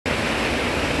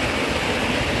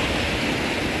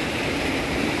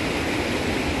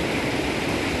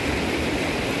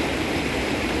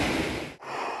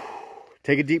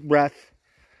take a deep breath.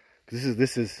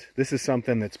 This is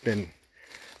something that's been,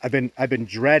 I've been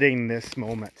dreading this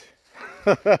moment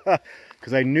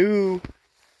because I knew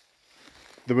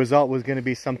the result was going to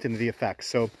be something to the effect.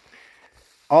 So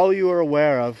all you are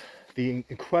aware of the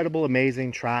incredible,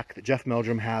 amazing track that Jeff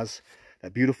Meldrum has,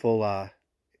 that beautiful,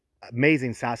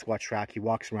 amazing Sasquatch track he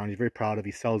walks around. He's very proud of.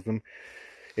 He sells them.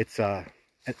 It's an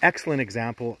excellent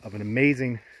example of an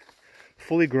amazing,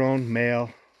 fully grown,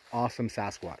 male, awesome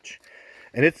Sasquatch.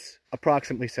 And it's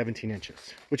approximately 17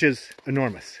 inches, which is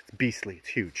enormous. It's beastly. It's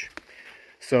huge.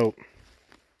 So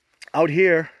out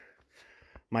here,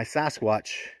 my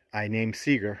Sasquatch, I named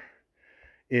Seeger,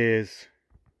 is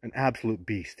an absolute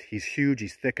beast. He's huge.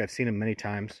 He's thick. I've seen him many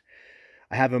times.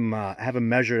 I have him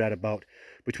measured at about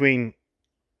between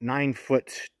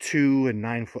 9'2" and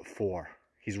 9'4".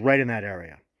 He's right in that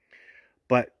area.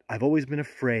 But I've always been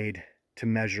afraid to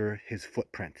measure his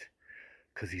footprint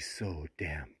because he's so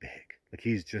damn big. Like,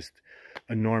 he's just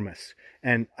enormous.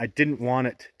 And I didn't want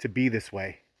it to be this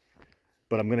way.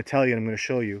 But I'm going to tell you and I'm going to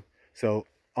show you. So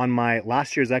on my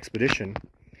last year's expedition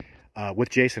with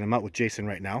Jason, I'm out with Jason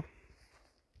right now.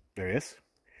 There he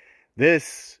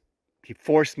is. He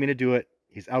forced me to do it.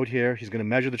 He's out here. He's going to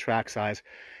measure the track size.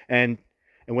 And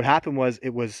what happened was,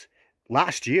 it was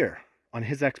last year on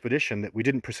his expedition that we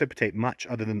didn't precipitate much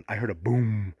other than I heard a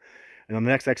boom. And on the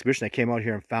next expedition, I came out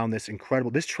here and found this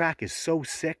incredible. This track is so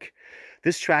sick.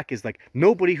 This track is like,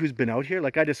 nobody who's been out here,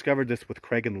 like, I discovered this with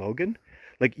Craig and Logan.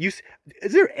 Like, is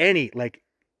there any, like,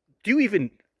 do you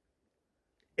even,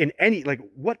 in any, like,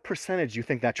 what percentage do you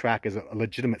think that track is a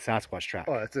legitimate Sasquatch track?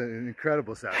 Oh, it's an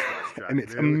incredible Sasquatch track. I mean,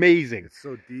 it's amazing. It's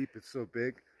so deep, it's so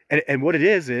big. And what it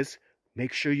is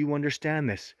make sure you understand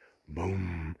this.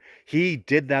 Boom. He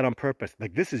did that on purpose.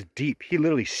 Like, this is deep. He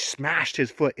literally smashed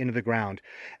his foot into the ground,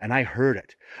 and I heard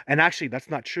it. And actually, that's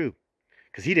not true,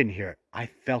 because he didn't hear it. I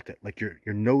felt it. Like, your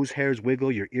nose hairs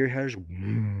wiggle, your ear hairs.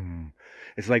 Boom.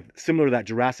 It's like similar to that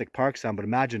Jurassic Park sound, but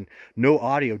imagine no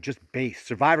audio, just bass.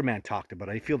 Survivor Man talked about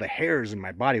it. I feel the hairs in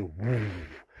my body.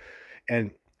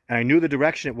 And I knew the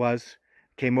direction it was.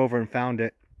 Came over and found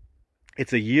it.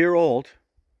 It's a year old,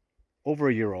 over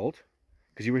a year old,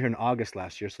 because you were here in August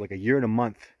last year, so like a year and a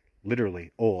month,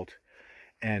 literally, old.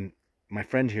 And my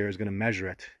friend here is going to measure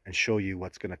it and show you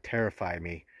what's going to terrify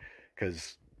me,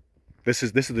 because this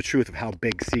is the truth of how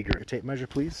big Seeger is. Tape measure,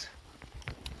 please.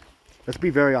 Let's be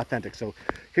very authentic. So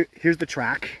here's the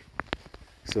track.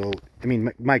 So, I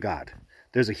mean, my God,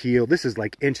 there's a heel. This is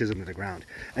like inches into the ground.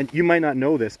 And you might not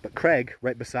know this, but Craig,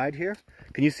 right beside here,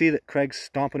 can you see that Craig's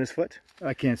stomping his foot?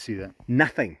 I can't see that.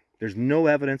 Nothing. There's no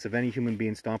evidence of any human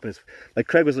being stomping his foot. Like,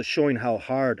 Craig was showing how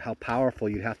hard, how powerful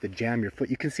you'd have to jam your foot.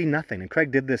 You can see nothing. And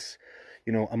Craig did this,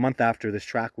 you know, a month after this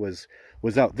track was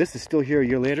out. This is still here a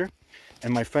year later.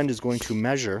 And my friend is going to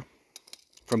measure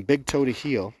from big toe to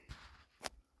heel.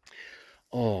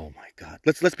 Oh my God.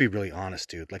 Let's be really honest,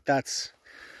 dude. Like, that's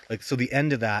like, so the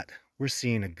end of that, we're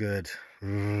seeing a good,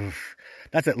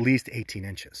 that's at least 18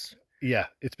 inches. Yeah,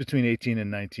 it's between 18 and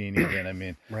 19 even. I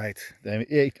mean, right. I mean,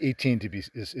 18 to be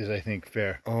is I think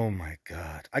fair. Oh my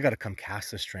God. I got to come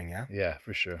cast this string, yeah? Yeah,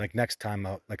 for sure. Like, next time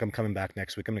out, like, I'm coming back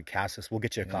next week. I'm going to cast this. We'll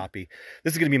get you a copy.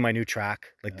 This is going to be my new track.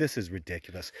 Like, this is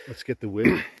ridiculous. Let's get the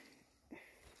width.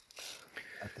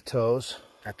 At the toes.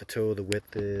 At the toe, the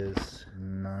width is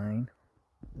 9.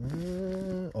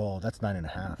 Oh, that's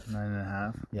 9.5.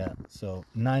 9.5. Yeah, so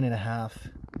 9.5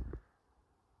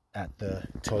 at the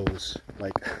toes.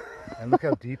 Like, and look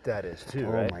how deep that is too,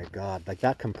 right? Oh my God, like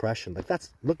that compression. Like,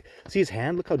 that's, look, see his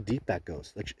hand? Look how deep that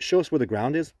goes. Like, show us where the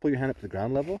ground is. Pull your hand up to the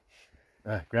ground level.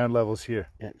 Ground level's here.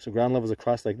 Yeah, so ground level's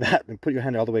across like that. And put your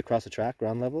hand all the way across the track,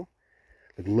 ground level.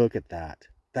 Like, look at that.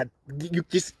 That, you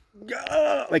just,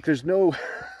 like, there's no,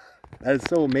 that is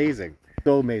so amazing.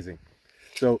 So amazing.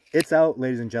 So it's out,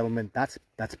 ladies and gentlemen. That's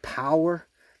power.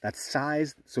 That's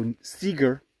size. So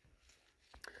Seeger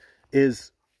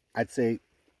is, I'd say,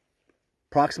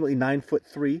 approximately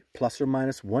 9'3", plus or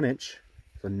minus 1 inch.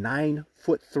 So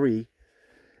 9'3",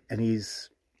 and he's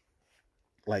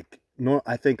like,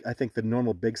 I think the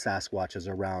normal big Sasquatch is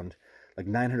around like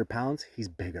 900 pounds. He's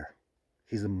bigger.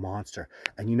 He's a monster.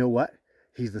 And you know what?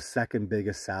 He's the second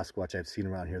biggest Sasquatch I've seen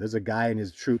around here. There's a guy in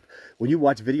his troop. When you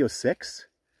watch video 6,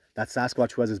 that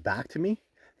Sasquatch who has his back to me,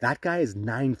 that guy is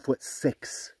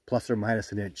 9'6", plus or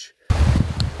minus an inch.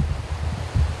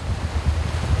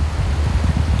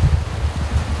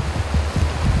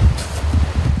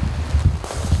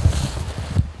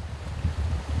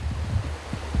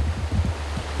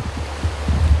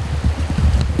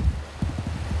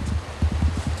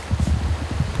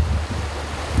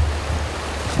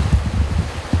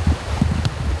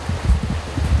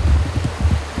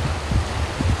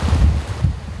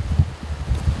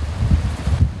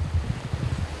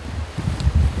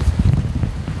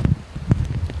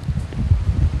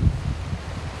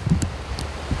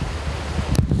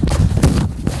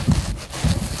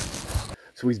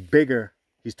 So he's bigger.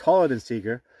 He's taller than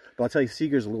Seeger, but I'll tell you,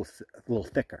 Seeger's a little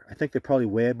thicker. I think they probably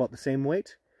weigh about the same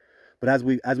weight. But as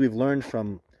we've learned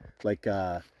from like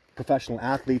professional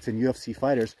athletes and UFC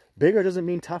fighters, bigger doesn't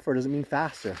mean tougher, doesn't mean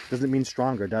faster, doesn't mean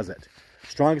stronger, does it?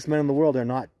 Strongest men in the world are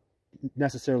not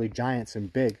necessarily giants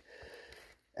and big.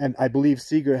 And I believe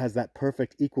Seeger has that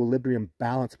perfect equilibrium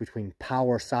balance between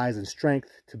power, size, and strength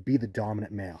to be the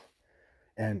dominant male.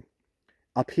 And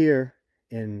up here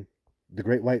in the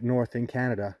Great White North in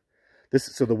Canada,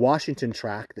 so the Washington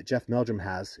track that Jeff Meldrum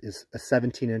has is a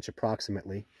 17-inch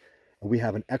approximately. And we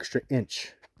have an extra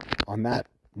inch on that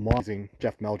amazing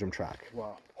Jeff Meldrum track.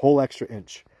 Wow. Whole extra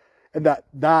inch. And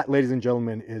that, ladies and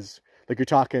gentlemen, is like, you're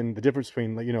talking the difference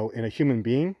between, you know, in a human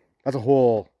being, that's a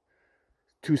whole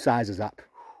 2 sizes up.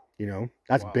 You know,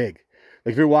 that's wow. big.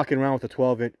 Like if you're walking around with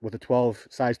a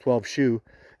size 12 shoe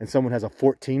and someone has a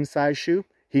 14 size shoe,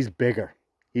 he's bigger.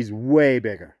 He's way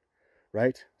bigger,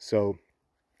 right? So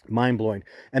mind blowing.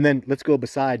 And then let's go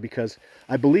beside, because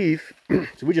I believe,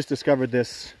 so we just discovered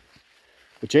this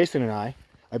with Jason and I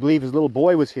believe his little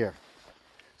boy was here.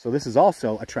 So this is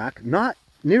also a track, not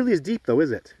nearly as deep though,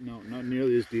 is it? No, not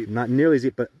nearly as deep. Not nearly as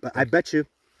deep, but I bet you,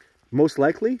 most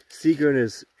likely, Seeger and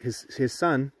his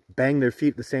son bang their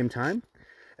feet at the same time.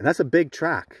 And that's a big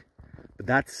track. But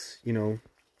that's, you know,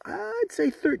 I'd say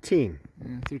 13.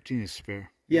 Yeah, 13 is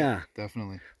fair. Yeah.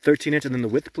 Definitely. 13 inch, and then the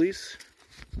width, please.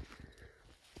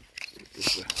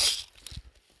 This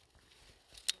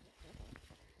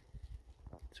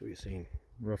So you're seeing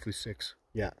roughly 6.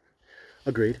 Yeah,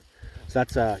 agreed. So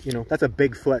that's you know, that's a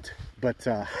big foot, but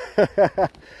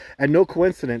and no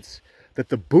coincidence that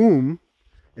the boom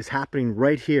is happening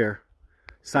right here,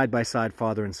 side by side,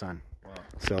 father and son. Wow.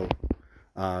 So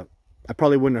I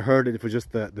probably wouldn't have heard it if it was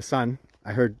just the son.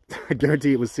 I heard, I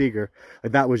guarantee it was Seeger.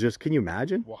 Like that was just, can you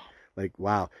imagine? Wow. Like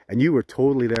wow, and you were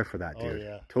totally there for that, dude. Oh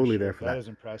yeah, totally sure. there for that. That is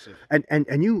impressive. And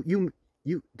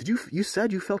you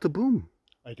said you felt a boom.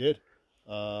 I did.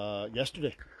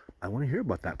 Yesterday. I want to hear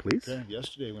about that, please. Yeah,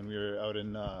 yesterday when we were out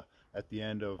in at the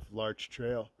end of Larch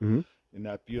Trail, Mm-hmm. in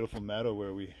that beautiful meadow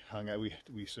where we hung out,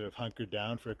 we sort of hunkered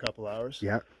down for a couple hours.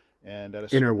 Yeah. And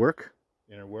at a Inner work.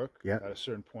 Yeah. At a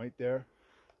certain point there,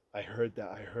 I heard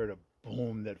a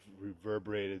boom that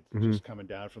reverberated, just coming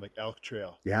down from like Elk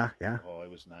Trail. Yeah, yeah. Oh,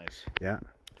 it was nice. Yeah.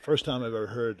 First time I've ever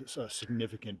heard a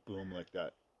significant boom like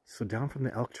that. So down from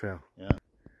the Elk Trail. Yeah.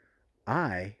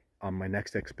 I, on my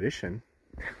next expedition,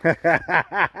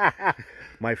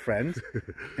 my friend,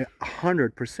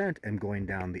 100% am going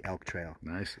down the Elk Trail.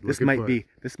 Nice. This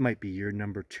might be year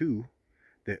number 2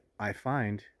 that I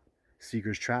find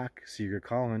Seeger's track, Seeger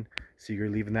calling, Seeger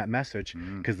leaving that message,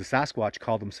 because the Sasquatch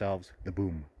call themselves the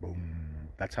boom. Boom.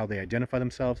 That's how they identify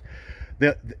themselves.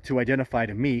 To identify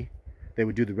to me, they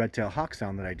would do the red-tailed hawk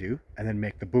sound that I do, and then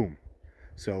make the boom.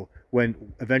 So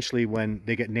eventually when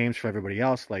they get names for everybody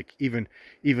else, like even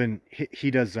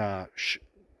he does a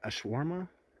shawarma,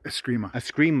 a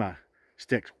screama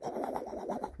sticks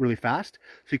really fast.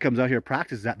 So he comes out here,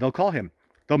 practices that. They'll call him.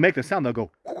 They'll make the sound. They'll go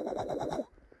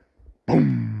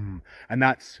boom, and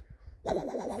that's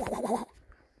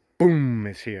boom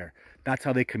is here. That's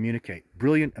how they communicate.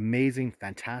 Brilliant, amazing,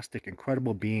 fantastic,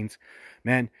 incredible beings.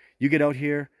 Man, you get out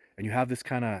here and you have this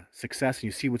kind of success and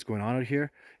you see what's going on out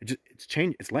here,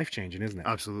 it's life-changing, isn't it?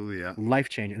 Absolutely, yeah.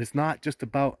 Life-changing. And it's not just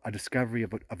about a discovery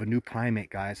of a new primate,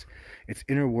 guys. It's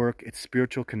inner work, it's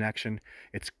spiritual connection,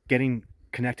 it's getting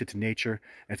connected to nature,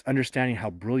 and it's understanding how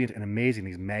brilliant and amazing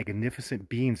these magnificent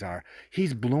beings are.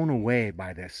 He's blown away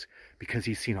by this because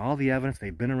he's seen all the evidence.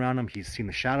 They've been around him. He's seen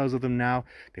the shadows of them now.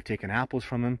 They've taken apples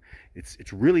from him.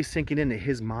 It's really sinking into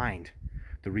his mind,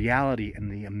 the reality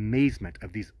and the amazement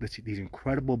of these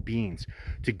incredible beings.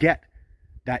 To get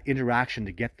that interaction,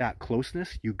 to get that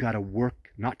closeness, you got to work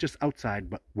not just outside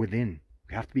but within.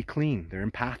 You have to be clean. They're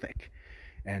empathic,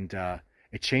 and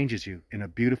it changes you in a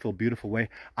beautiful, beautiful way.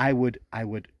 I would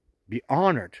be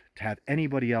honored to have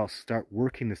anybody else start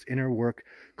working this inner work.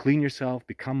 Clean yourself,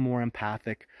 become more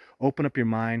empathic, open up your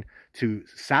mind to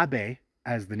Sabe,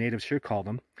 as the natives here call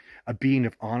them, a being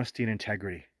of honesty and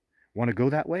integrity. Want to go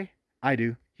that way? I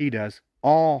do. He does.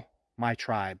 All my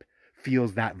tribe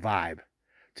feels that vibe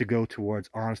to go towards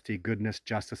honesty, goodness,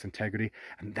 justice, integrity.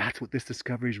 And that's what this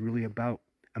discovery is really about.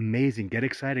 Amazing. Get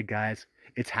excited, guys.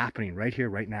 It's happening right here,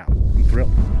 right now. I'm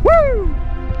thrilled. Woo!